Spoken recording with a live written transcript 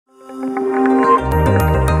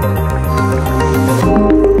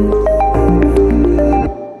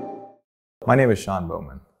My name is Sean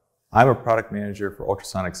Bowman. I'm a product manager for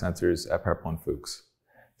ultrasonic sensors at Pepperl+Fuchs.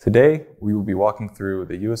 Today, we will be walking through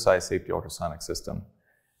the USi-safety ultrasonic system,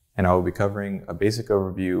 and I will be covering a basic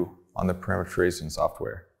overview on the parameterization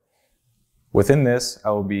software. Within this, I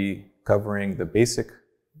will be covering the basic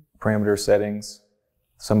parameter settings,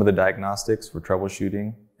 some of the diagnostics for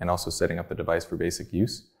troubleshooting, and also setting up the device for basic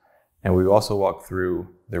use. And we will also walk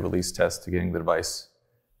through the release test to getting the device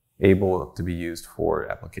able to be used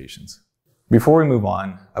for applications. Before we move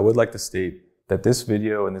on, I would like to state that this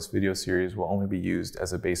video and this video series will only be used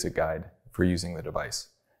as a basic guide for using the device.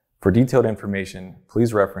 For detailed information,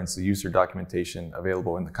 please reference the user documentation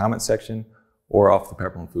available in the comment section or off the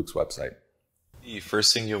Pepperl+Fuchs website. The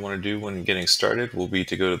first thing you'll want to do when getting started will be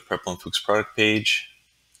to go to the Pepperl+Fuchs product page,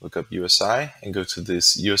 look up USi, and go to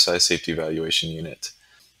this USi Safety Evaluation Unit.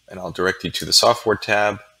 And I'll direct you to the Software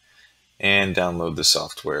tab and download the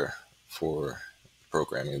software for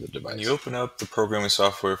programming the device. When you open up the programming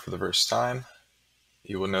software for the first time,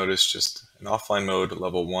 you will notice just an offline mode, a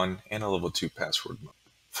level 1, and a level 2 password mode.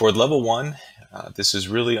 For level 1, this is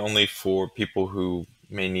really only for people who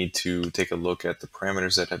may need to take a look at the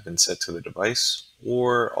parameters that have been set to the device,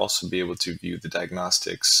 or also be able to view the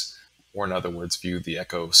diagnostics, or in other words, view the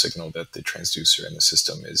echo signal that the transducer in the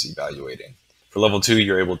system is evaluating. For level 2,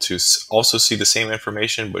 you're able to also see the same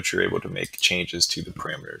information, but you're able to make changes to the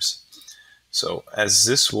parameters. So as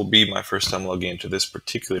this will be my first time logging into this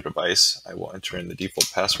particular device, I will enter in the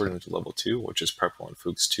default password into level 2, which is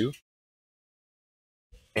Pepperl+Fuchs 2.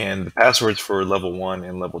 And the passwords for level 1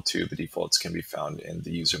 and level 2, the defaults can be found in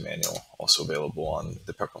the user manual, also available on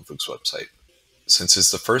the Pepperl+Fuchs website. Since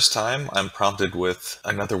it's the first time, I'm prompted with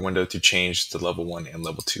another window to change the level 1 and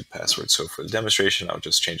level 2 password. So for the demonstration, I'll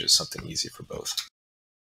just change it to something easy for both.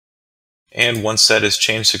 And once that is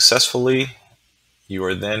changed successfully, you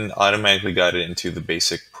are then automatically guided into the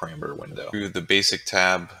basic parameter window. Through the basic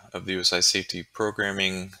tab of the USi-safety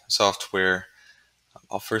programming software,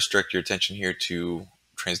 I'll first direct your attention here to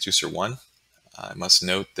transducer 1. I must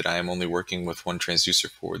note that I am only working with one transducer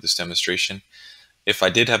for this demonstration. If I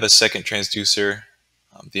did have a second transducer,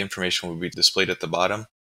 the information would be displayed at the bottom,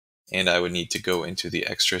 and I would need to go into the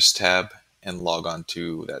extras tab and log on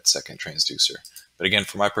to that second transducer. But again,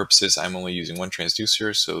 for my purposes, I'm only using one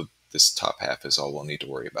transducer, so this top half is all we'll need to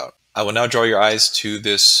worry about. I will now draw your eyes to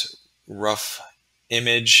this rough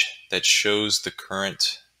image that shows the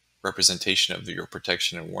current representation of your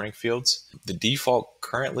protection and warning fields. The default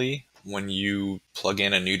currently, when you plug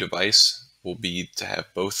in a new device, will be to have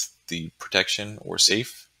both the protection or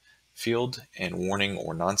safe field and warning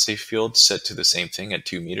or non-safe field set to the same thing at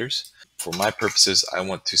 2 meters. For my purposes, I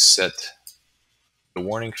want to set the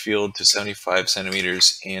warning field to 75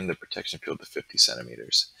 centimeters and the protection field to 50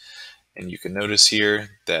 centimeters. And you can notice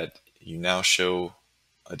here that you now show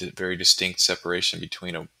a very distinct separation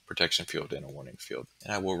between a protection field and a warning field.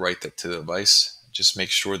 And I will write that to the device. Just make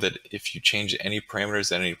sure that if you change any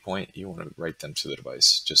parameters at any point, you want to write them to the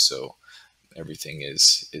device, just so everything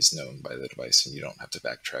is known by the device and you don't have to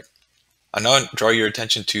backtrack. I'll now draw your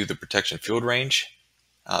attention to the protection field range.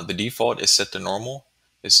 The default is set to normal.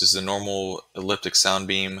 This is the normal elliptic sound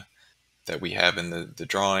beam that we have in the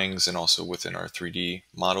drawings and also within our 3D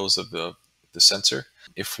models of the sensor.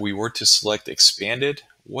 If we were to select expanded,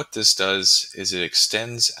 what this does is it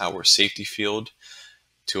extends our safety field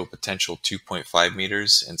to a potential 2.5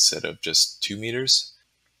 meters instead of just 2 meters.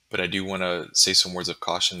 But I do want to say some words of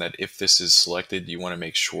caution that if this is selected, you want to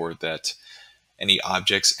make sure that any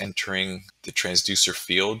objects entering the transducer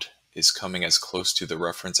field is coming as close to the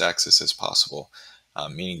reference axis as possible.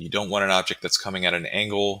 Meaning you don't want an object that's coming at an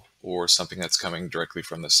angle or something that's coming directly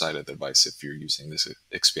from the side of the device if you're using this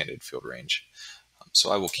expanded field range.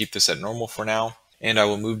 So I will keep this at normal for now, and I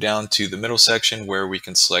will move down to the middle section where we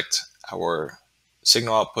can select our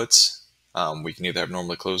signal outputs. We can either have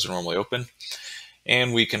normally closed or normally open,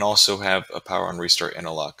 and we can also have a power on restart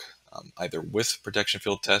analog, either with protection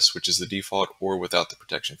field test, which is the default, or without the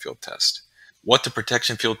protection field test. What the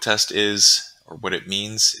protection field test is, or what it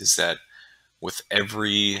means, is that with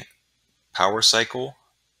every power cycle,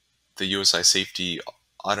 the USi-safety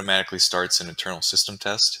automatically starts an internal system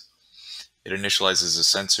test. It initializes the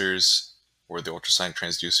sensors or the ultrasonic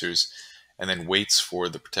transducers and then waits for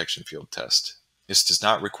the protection field test. This does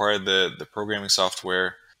not require the programming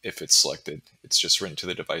software if it's selected. It's just written to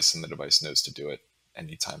the device and the device knows to do it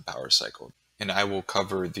anytime power cycle. And I will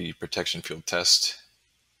cover the protection field test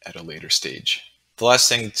at a later stage. The last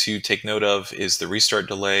thing to take note of is the restart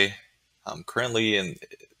delay. Currently, it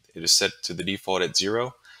is set to the default at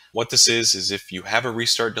 0. What this is if you have a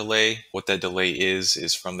restart delay, what that delay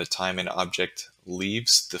is from the time an object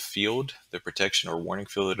leaves the field, the protection or warning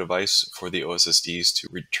field of the device, for the OSSDs to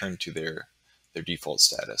return to their default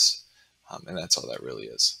status. And that's all that really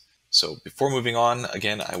is. So before moving on,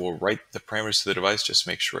 again, I will write the parameters to the device, just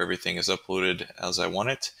make sure everything is uploaded as I want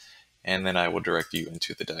it, and then I will direct you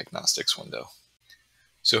into the Diagnostics window.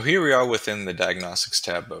 So here we are within the Diagnostics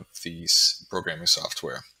tab of the programming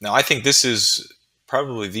software. Now I think this is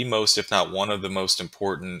probably the most, if not one of the most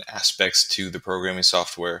important aspects to the programming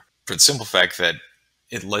software, for the simple fact that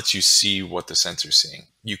it lets you see what the sensor's seeing.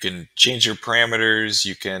 You can change your parameters,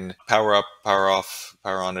 you can power up, power off,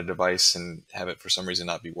 power on a device and have it for some reason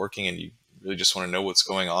not be working, and you really just want to know what's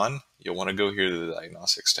going on. You'll want to go here to the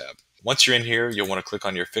Diagnostics tab. Once you're in here, you'll want to click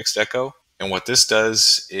on your fixed echo. And what this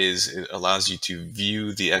does is it allows you to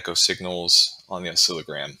view the echo signals on the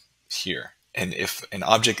oscillogram here. And if an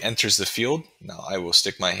object enters the field, now I will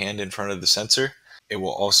stick my hand in front of the sensor. It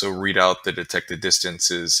will also read out the detected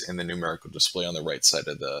distances in the numerical display on the right side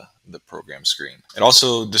of the program screen. It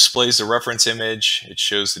also displays the reference image. It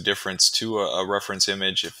shows the difference to a reference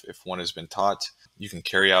image if one has been taught. You can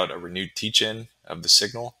carry out a renewed teach-in of the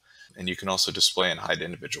signal, and you can also display and hide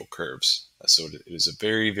individual curves. So it is a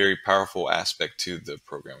very, very powerful aspect to the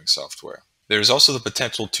programming software. There's also the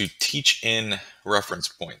potential to teach in reference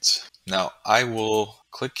points. Now I will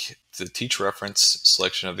click the teach reference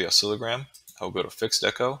selection of the oscillogram. I'll go to fixed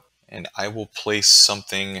echo and I will place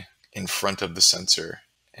something in front of the sensor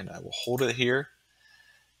and I will hold it here.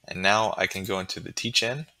 And now I can go into the teach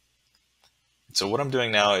in. So what I'm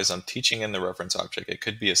doing now is I'm teaching in the reference object. It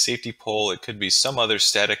could be a safety pole. It could be some other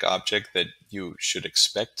static object that you should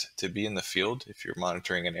expect to be in the field if you're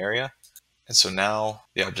monitoring an area. And so now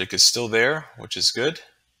the object is still there, which is good.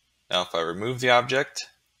 Now if I remove the object,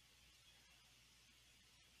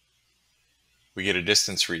 we get a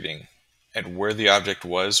distance reading at where the object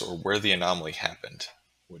was or where the anomaly happened,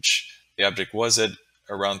 which the object was at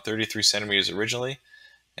around 33 centimeters originally.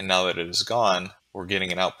 And now that it is gone, we're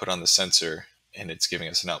getting an output on the sensor and it's giving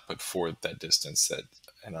us an output for that distance that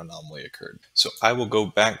an anomaly occurred. So I will go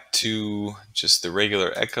back to just the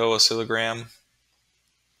regular echo oscillogram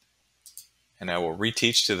and I will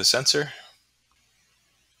reteach to the sensor.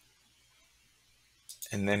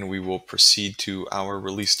 And then we will proceed to our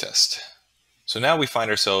release test. So now we find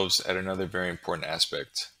ourselves at another very important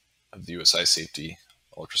aspect of the USi-safety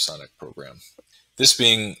ultrasonic program. This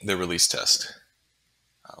being the release test.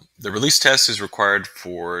 The release test is required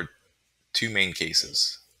for two main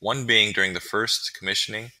cases. One being during the first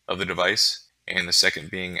commissioning of the device, and the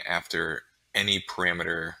second being after any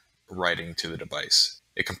parameter writing to the device.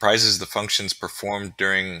 It comprises the functions performed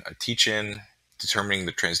during a teach-in, determining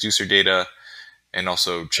the transducer data, and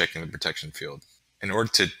also checking the protection field. In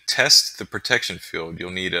order to test the protection field,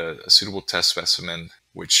 you'll need a suitable test specimen,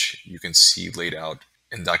 which you can see laid out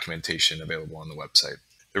in documentation available on the website.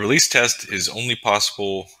 The release test is only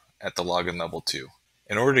possible at the login level 2.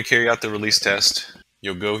 In order to carry out the release test,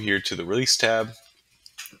 you'll go here to the release tab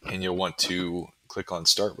and you'll want to click on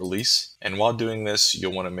start release. And while doing this,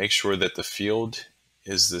 you'll want to make sure that the field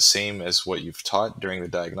is the same as what you've taught during the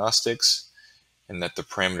diagnostics and that the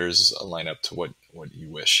parameters align up to what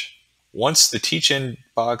you wish. Once the teach-in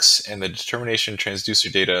box and the determination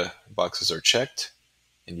transducer data boxes are checked,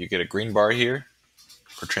 and you get a green bar here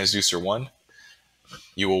for transducer 1,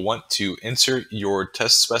 you will want to insert your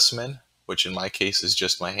test specimen, which in my case is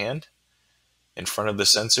just my hand, in front of the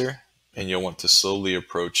sensor, and you'll want to slowly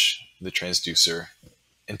approach the transducer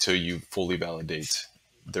until you fully validate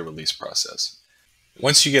the release process.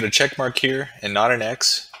 Once you get a check mark here and not an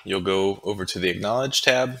X, you'll go over to the Acknowledge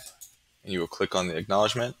tab, and you will click on the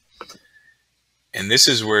acknowledgement. And this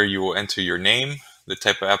is where you will enter your name, the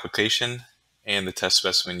type of application, and the test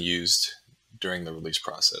specimen used during the release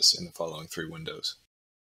process in the following 3 windows.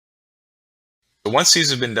 So once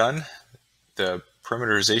these have been done, the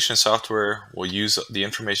parameterization software will use the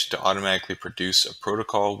information to automatically produce a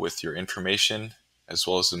protocol with your information as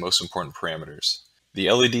well as the most important parameters.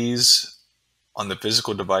 The LEDs on the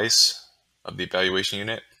physical device of the evaluation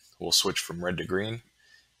unit will switch from red to green,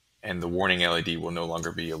 and the warning LED will no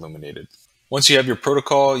longer be illuminated. Once you have your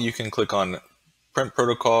protocol, you can click on Print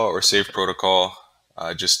Protocol or Save Protocol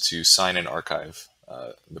just to sign and archive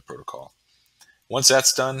the protocol. Once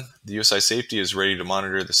that's done, the USi-safety is ready to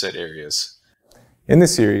monitor the set areas. In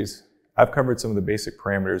this series, I've covered some of the basic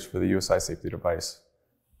parameters for the USi-safety device.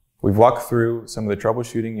 We've walked through some of the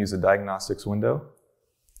troubleshooting using the diagnostics window,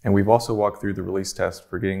 and we've also walked through the release test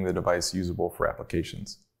for getting the device usable for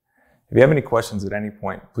applications. If you have any questions at any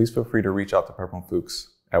point, please feel free to reach out to Pepperl+Fuchs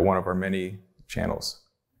at one of our many channels.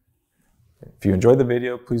 If you enjoyed the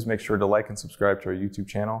video, please make sure to like and subscribe to our YouTube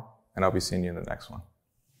channel, and I'll be seeing you in the next one.